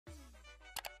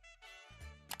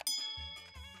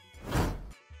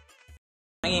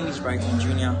My name is Brighton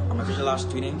Jr. I'm a visual art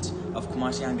student of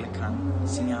Kumasi Anglican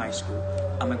Senior High School.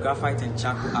 I'm a graphite and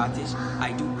charcoal artist.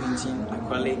 I do painting,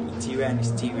 acrylic, interior and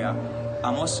exterior.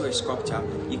 I'm also a sculptor.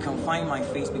 You can find my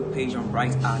Facebook page on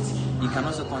Bright Art. You can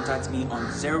also contact me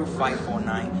on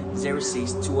 0549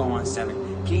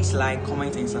 062117. Please like,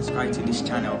 comment and subscribe to this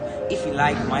channel. If you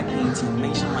like my painting,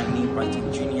 mention my name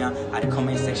Brighton Jr. at the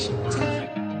comment section. Thank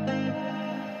you.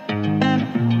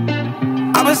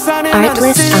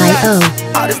 Artlist.io.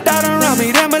 All this doubt around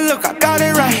me, then but look, I got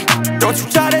it right. Don't you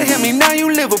try to hit me, now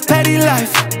you live a petty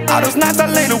life. All those nights I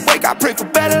lay awake, I pray for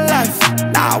better life.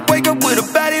 Now I wake up with a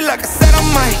baddie like I said I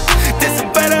might. This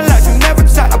a better life, you never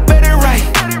tried, I bet it right.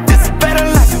 This a better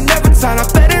life, you never tried, I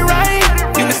bet it right.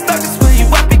 You been stuck just where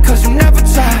you at because you never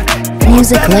tried.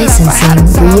 Music licensing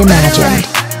reimagined.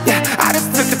 Yeah, I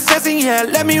just took a chance and yeah,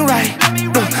 let me write.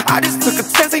 I just took a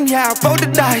chance and yeah, I rolled the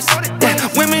dice. Yeah,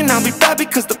 women I'll be bad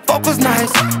because the vocal's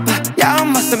nice. But yeah, I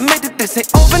must admit that this ain't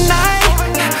overnight.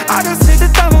 I just hit the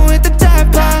double with the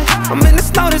jackpot. I'm in the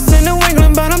snow, this in New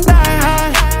England, but I'm dying high.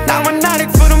 Now I'm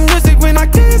addict for the music when I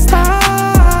can't stop.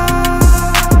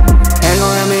 Ain't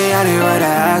gon' let me anywhere to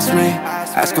ask me.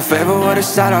 Ask a favor or a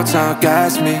shout out to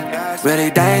gas me. Really,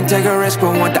 they ain't take a risk,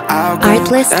 but want the outcome.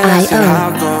 Artlist.io.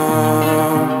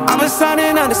 I've been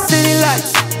signing on the city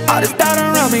lights. All this doubt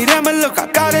around me, then but look, I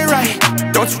got it right.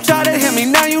 Don't you try to hit me,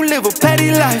 now you live a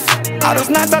petty life. All those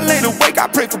nights I lay awake, I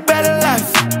pray for better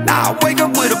life. Now I wake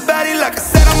up with a baddie like I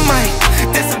said I might.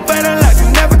 This a better life,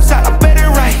 you never tried, I bet it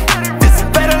right. This a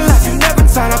better life, you never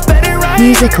tried, I bet it right.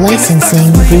 Music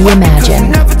licensing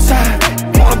reimagined.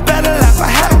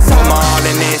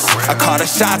 I call the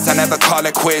shots, I never call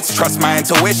it quits. Trust my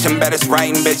intuition, bet it's right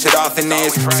and bitch it often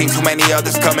is. Seen too many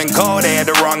others come and go, they had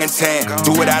the wrong intent.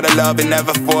 Do it out of love and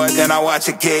never for it, then I watch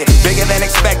it get bigger than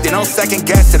expected, don't second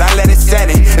guess it, I let it set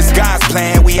it. It's God's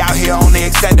plan, we out here only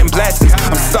accepting blessings.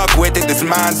 I'm stuck with it, this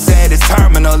mindset is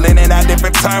terminal. In and out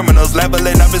different terminals,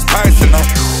 leveling up is personal.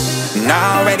 Now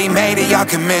I already made it, y'all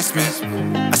can miss me.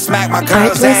 I smack my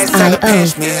girl's ass, tell her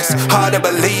pinch me. It's hard to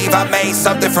believe I made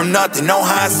something from nothing. No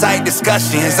hindsight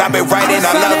discussions, I've been writing,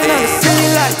 I love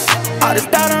it. All this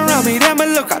doubt around me, then but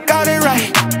look, I got it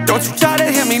right. Don't you try to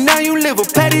hit me, now you live a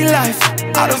petty life.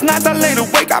 All those nights I lay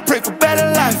awake, I pray for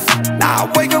better life. Now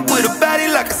I wake up with a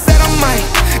baddie like I said I might.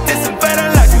 This a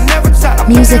better life, you never tried.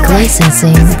 Music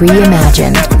licensing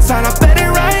reimagined. I bet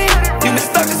it right. You been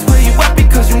stuck just where you at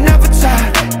because you never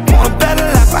tried. Want a better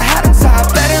life, I had to try, I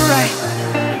bet it right.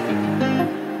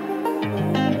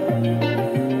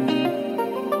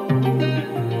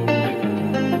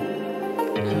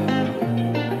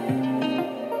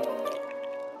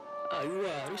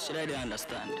 You should already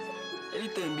understand.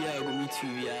 Anytime I go meet you,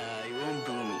 you won't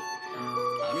do me.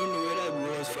 I don't know whether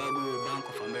it was Fargo or Bank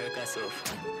of America self.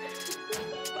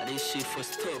 But this shit for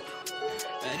stop.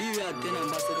 I you are 10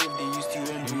 ambassadors they used to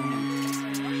won't do me.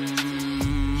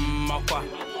 Makwa,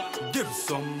 give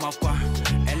some makwa,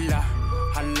 Ella,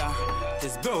 Hala.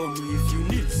 Just bail me if you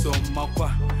need some makwa,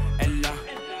 Ella.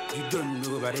 You don't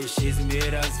know, but this shit's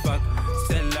made as fuck.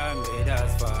 Stella made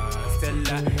as fuck.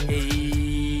 Stella,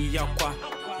 hey, yakwa.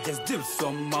 Just dip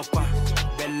some makwa,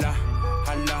 Bella,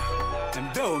 Hala. And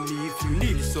bail me if you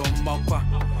need some makwa,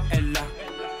 Ella.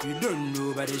 You don't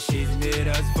know, but this shit's made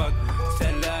as fuck.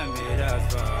 Stella made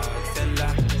as fuck. Stella.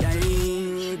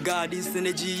 God is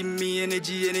energy, me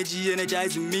energy,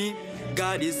 energizing me.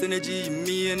 God is energy,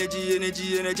 me energy,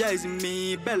 energizing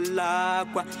me. Bella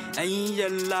qua, ain't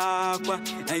yella qua,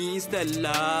 ain't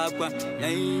Stella qua,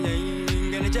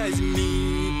 ain't energizing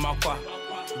me. Makwa,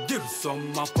 give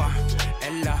some makwa,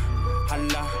 Ella,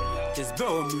 Hala. Just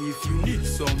bail me if you need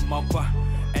some makwa,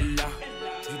 Ella.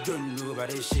 You don't know, but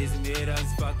this shit's made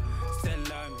as fuck.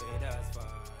 Stella made as fuck.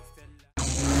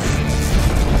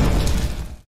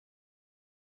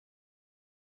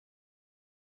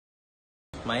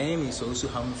 My name is also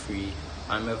Humphrey.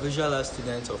 I'm a visual art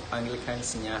student of Anglican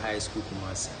Senior High School,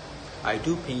 Kumasi. I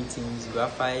do paintings,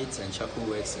 graphites, and charcoal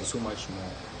works, and so much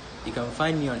more. You can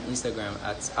find me on Instagram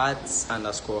at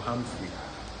 @arts_Humphrey,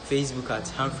 Facebook at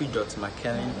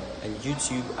Humphrey.McKellen, and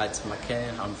YouTube at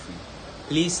McKellen Humphrey.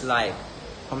 Please like,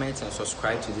 comment, and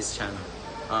subscribe to this channel.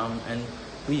 And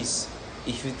please,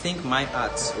 if you think my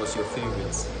art was your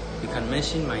favorite, you can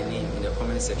mention my name in the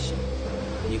comment section.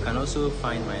 You can also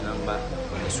find my number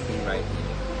on the screen right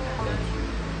now. Thank you.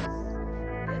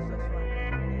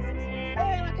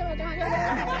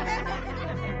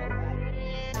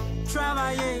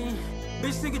 Travailler,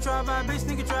 bitch nigga travail, bitch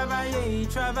nigga travailler,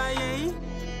 travailler,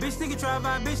 bitch nigga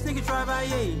travail, bitch nigga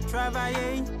travailler,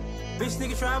 travailler, bitch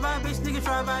nigga travail, bitch nigga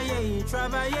travailler,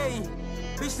 travailler.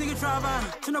 Bitch nigga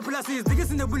travel, turn up places,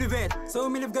 niggas in the boulevard. So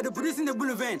me live got the police in the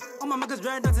boulevard. All my magas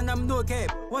dry dots and I'm no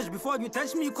cap. Watch before you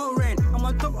touch me, you cold rain. I'm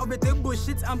on top of the table,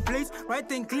 shit and plates. Right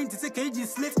and clean, to say KG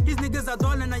slits. These niggas are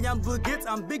dull and I am bullets.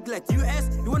 I'm big like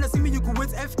US. You wanna see me, you can wait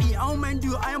FE. I don't mind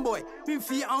you, Iron Boy.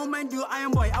 Beefy, I don't mind you,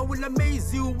 Iron Boy. I will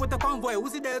amaze you with a convoy.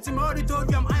 Who's it there to me? Already told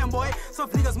you I'm Iron Boy.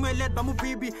 Soft niggas more led by my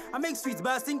baby. I make sweets,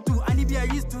 but I sing too. I need I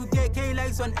used to get K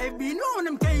likes on FB. No one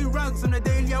them K ranks on the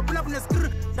daily. I pull up in the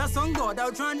skrr. That's on God.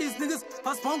 I'll try these niggas.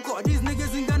 Fast punk call. These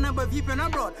niggas in Ghana, but deep and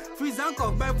abroad. Freeze and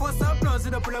cough by force applause.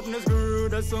 So I pull up in the skrr.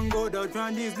 That's on God. I'll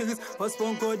try these niggas. Fast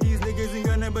punk call. These niggas in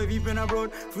Ghana, but deep and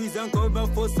abroad. Freeze and cough by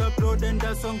force applause. Then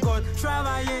that's on God.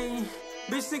 Travailler.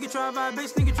 Bitch nigga travail.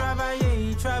 Bitch nigga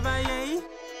travailler. Travailler.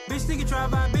 Bitch nigga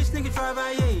travail. Bitch nigga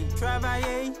travailler.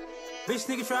 Travailler. Bitch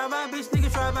nigga travail. Bitch nigga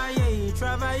travailler.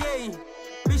 Travailler.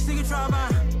 Bitch nigga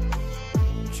travail.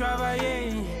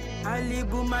 Travailler. Ali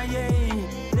Boomaye.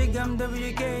 Nigga I'm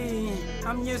WK.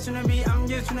 I'm just tryna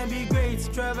be great.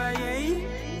 Travailler.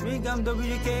 Nigga I'm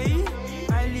WK.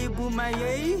 Ali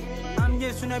Boomaye. I'm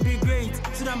just tryna be great.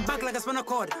 So I'm back like a spinal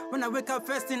cord. When I wake up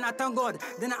first thing, I thank God.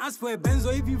 Then I ask for a Benz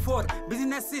or even Ford.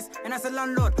 Businesses and as a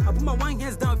landlord, I put my one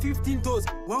hands down, 15 toes.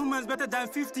 One man's better than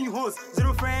 15 hoes.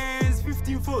 0 friends,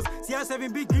 15 foes. See us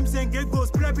having big dreams and get goals.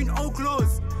 Pull up in all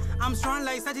clothes. I'm strong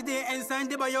like Saturday and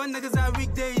Sunday, but your niggas are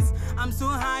weekdays. I'm so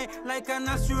high like an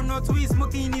astronaut who is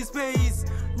smoking in space.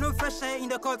 No fresh air in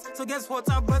the cut, so guess what?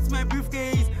 I brought my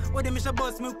briefcase. Oh, the mission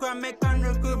boss, me can make a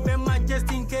record, my just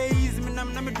in case. Me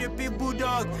nam me drippy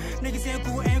bulldog. Niggas ain't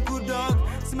cool dog.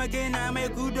 See my game, I'm a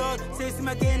good dog. Say see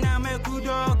my game, I'm a good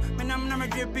dog. Me nam me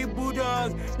drippy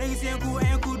bulldog. Niggas ain't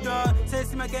cool dog. Say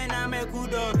see my game, I'm a good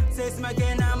dog. Say see my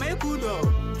game, I'm a good dog.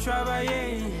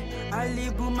 Travailler, Ali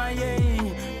Boomaye.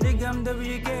 Nigga I'm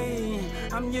WK.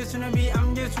 I'm just tryna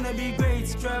be great.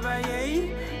 Travailler,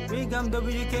 nigga I'm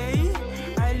WK.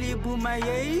 Ali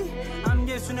Boomaye. I'm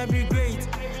just tryna be great.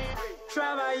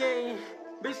 Travailler.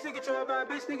 Bitch nigga travail,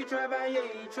 bitch nigga travailler,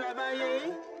 travailler.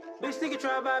 Bitch nigga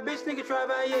travail, bitch nigga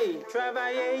travailler,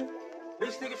 travailler.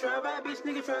 Bitch nigga travail, bitch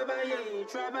nigga travailler,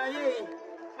 travailler.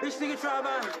 Bitch nigga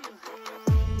travail.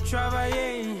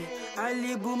 Travailler,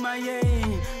 Ali Boomaye.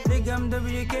 Nigga I'm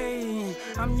WK.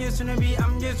 I'm just tryna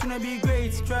be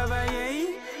great.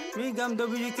 Travailler, nigga I'm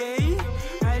WK.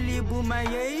 Ali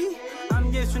Boomaye.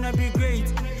 I'm just tryna be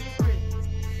great.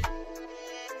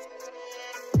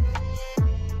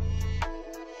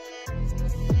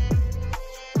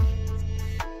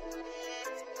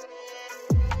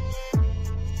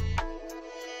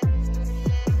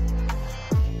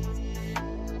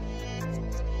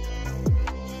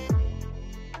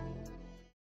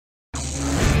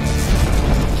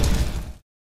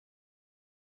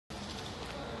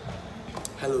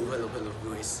 Hello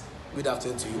viewers. Good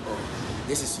afternoon to you all.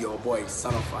 This is your boy,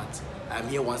 Son of Art. I'm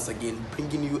here once again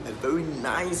bringing you a very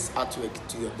nice artwork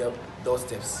to your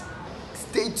doorsteps.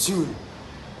 Stay tuned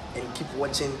and keep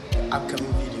watching the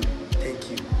upcoming video.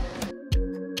 Thank you.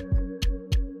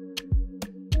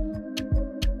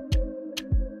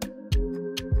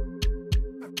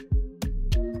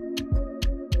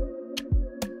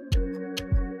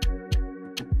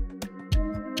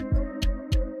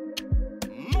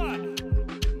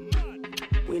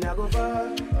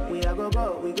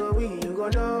 You go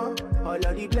know all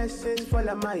of the blessings fall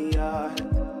on my yard.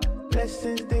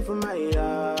 Blessings stay for my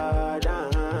yard.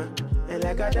 And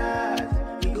like a dad,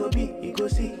 you go be, you go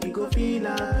see, you go feel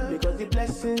because the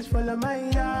blessings fall on my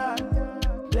yard.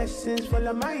 Blessings fall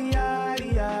on my yard.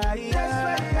 That's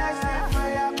why I set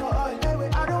my alcohol.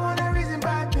 I don't wanna reason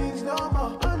bad things no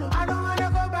more. I don't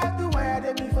wanna go back to where I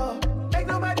did before. Make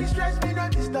nobody stress me,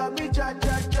 not disturb me, cha.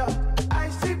 I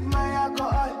sip my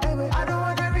alcohol. I don't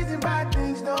wanna reason bad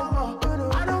things no more.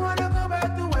 I don't wanna go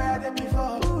back to where I did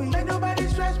before. Make nobody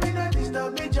stress me, not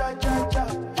disturb me, cha.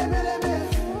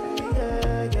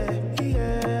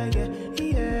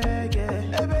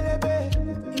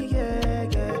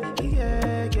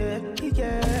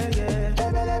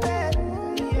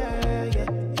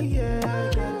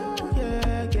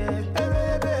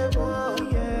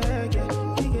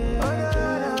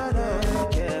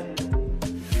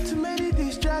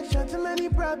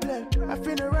 I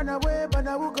finna run away, but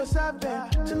I will go solve them.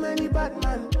 Too many bad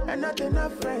men and not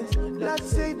enough friends. Lord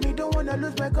save me, don't wanna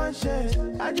lose my conscience.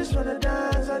 I just wanna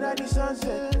dance under the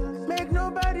sunset. Make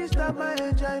nobody stop my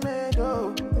enjoyment.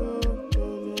 Oh, no.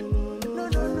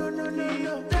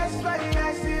 That's why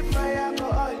I sip my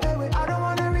alcohol. I don't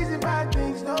wanna reason bad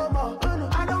things no more.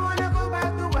 I don't wanna go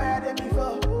back to where I did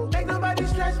before. Make nobody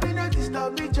stress me, not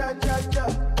disturb me, cha.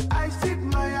 I sip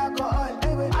my alcohol.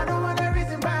 I don't wanna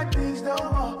reason bad things no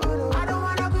more. I don't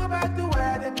wanna go back to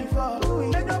where I did before.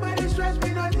 Make nobody stress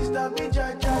me, no love me, ja,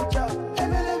 ja, ja.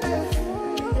 Ebelebe.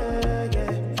 Yeah,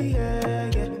 yeah, yeah,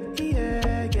 yeah,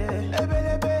 yeah, yeah.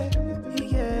 Ebelebe.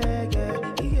 Yeah, yeah,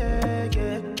 yeah,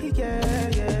 yeah, yeah,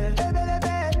 yeah.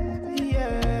 Ebelebe.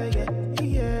 Yeah, yeah,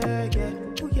 yeah, yeah,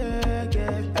 yeah,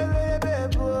 yeah. Ebelebe,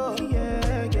 bro.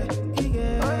 Yeah, yeah, yeah,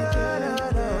 yeah.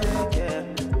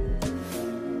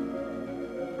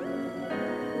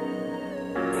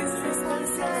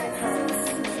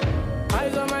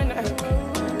 Eyes on my neck,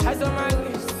 eyes on my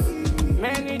lips.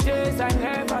 Many days I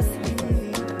never sleep.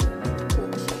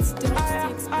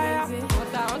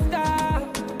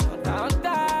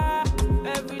 Hunter.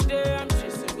 Every day I'm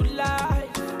chasing good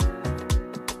life.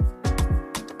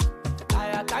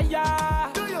 Tire,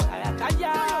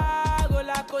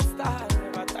 roller coaster,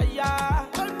 never tire.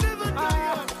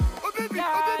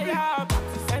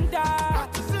 Back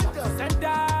to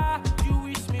sender. You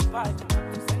wish me bad, back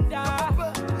to sender.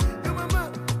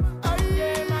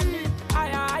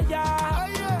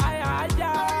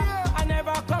 I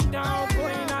never come down,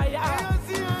 going higher.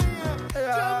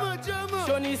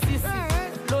 Johnny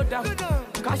Sisi, low down,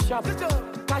 cash up,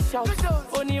 cash out,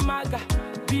 Onimaga,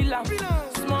 Bilam,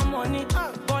 small money,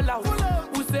 ball out,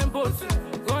 Usain Bolt,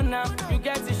 run now, you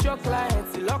get the show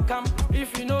clients, lock 'em.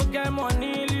 If you no get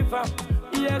money, leave 'em.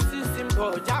 EFC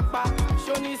symbol, Japa,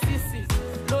 Johnny Sisi,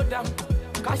 low down,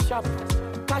 cash up,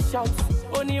 cash out,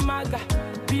 Onimaga,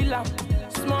 Bilam,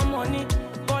 small money,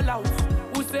 ball out,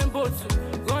 Usain Bolt,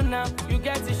 run now, you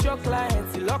get the show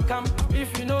clients, lock 'em.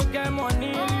 If you no get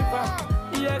money, leave 'em.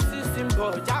 EFC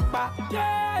symbol, Japa,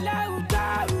 yeah, let you go,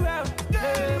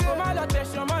 hey, come on, let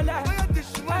your money, let you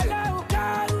go,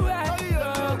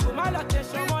 come on, let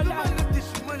your money,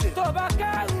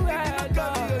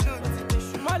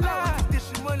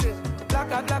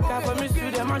 Black, for me, see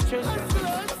them and chase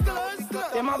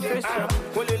them and face them.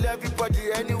 Only everybody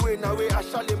anyway, now we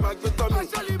actually make you tell me.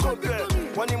 Compare,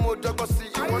 one more dog see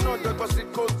you, one other dog see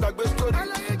cold, tag with story.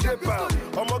 Japan,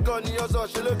 oh my god, you also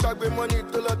she look like money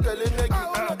to the telling.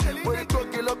 When you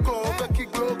talk, you look on, over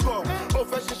kick go come.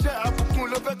 Over she share, I put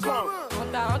cool over come.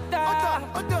 Hunter.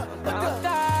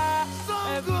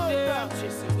 Every day I'm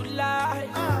chasing good life.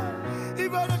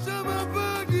 If I don't show my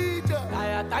body,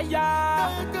 tire,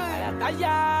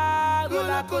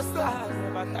 roller coaster,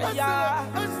 never tire.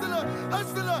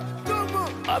 Hustler, come on.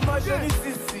 I'm a Johnny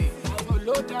Sisi.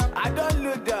 I don't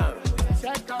load down.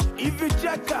 If you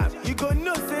check up, you go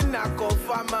know say na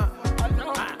confirma.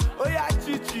 Oh yeah,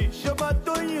 Chichi, Shoba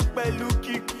Tony pẹ̀lú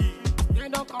Kiki.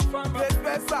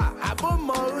 Spesa, abo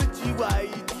mo oji wa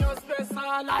idi.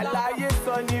 Alaye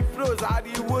Sunny Pros,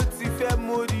 ariwo ti fẹ́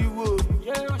moriwo.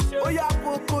 Ó yá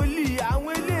Pokoli,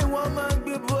 àwọn ilé wọn máa ń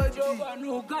gbé bọ́ọ̀dì.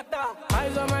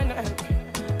 Eyes on my neck,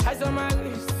 eyes on my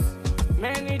lips.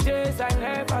 Many days I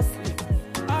never sleep.